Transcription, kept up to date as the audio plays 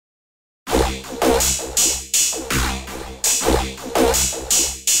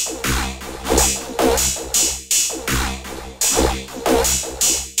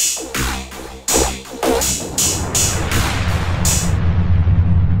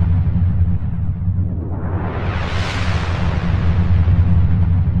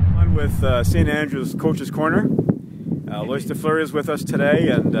With St. Andrews Coach's Corner. Lois DeFleury is with us today,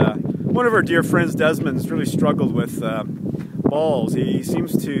 and one of our dear friends, Desmond's really struggled with balls. He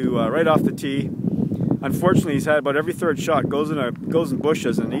seems to, right off the tee, unfortunately he's had about every third shot goes in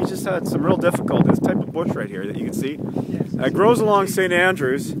bushes, and he just had some real difficulty. This type of bush right here that you can see. It grows along St.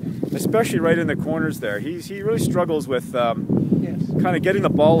 Andrews, especially right in the corners there. He really struggles with kind of getting the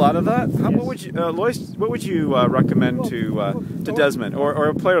ball out of that. What would you, Lois, what would you recommend to Desmond or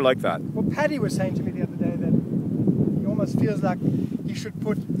a player like that? Well, Paddy was saying to me the other day that he almost feels like he should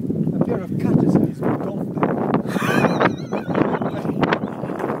put a pair of cutters in his golf bag.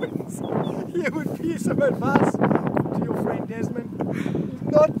 Here would be some advice to your friend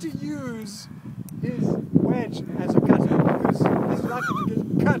Desmond not to use his wedge as a cutter, because it's likely to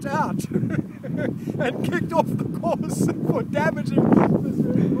get cut out and kicked off the course for damaging this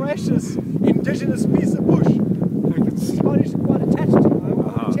very precious indigenous piece of bush. Scottish are quite attached to them.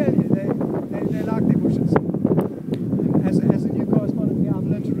 I will tell you, they like their bushes. And as a new correspondent here, I've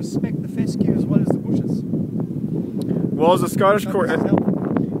learned to respect the fescue as well as the bushes. Well, as a Scottish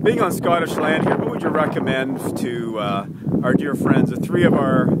being on Scottish land here, what would you recommend to our dear friends, the three of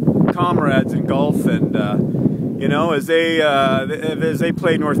our comrades in golf, and you know, as they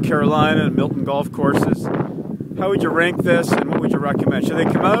play North Carolina and Milton golf courses, how would you rank this, and what would you recommend? Should they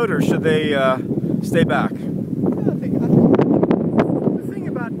come out or should they stay back? Yeah, I think the thing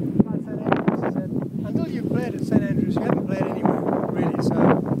about St. Andrews is that until you've played at St. Andrews, you haven't played anywhere really. So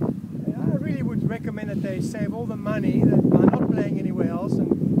I really would recommend that they save all the money by not playing anywhere else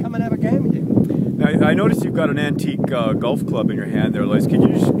and come and have a game here. Now, I noticed you've got an antique golf club in your hand there, Lois. Could you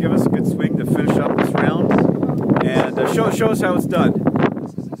just give us a good swing to finish up this round? And show us how it's done.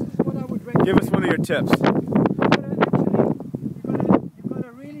 This is what I would recommend. Give us one of your tips. You've got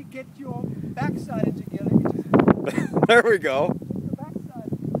to really get your backside into gear. There we go. Your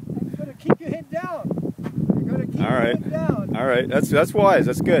backside. And you've got to keep your head down. You've got to keep your head down. All right. That's wise.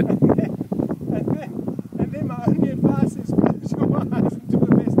 That's good.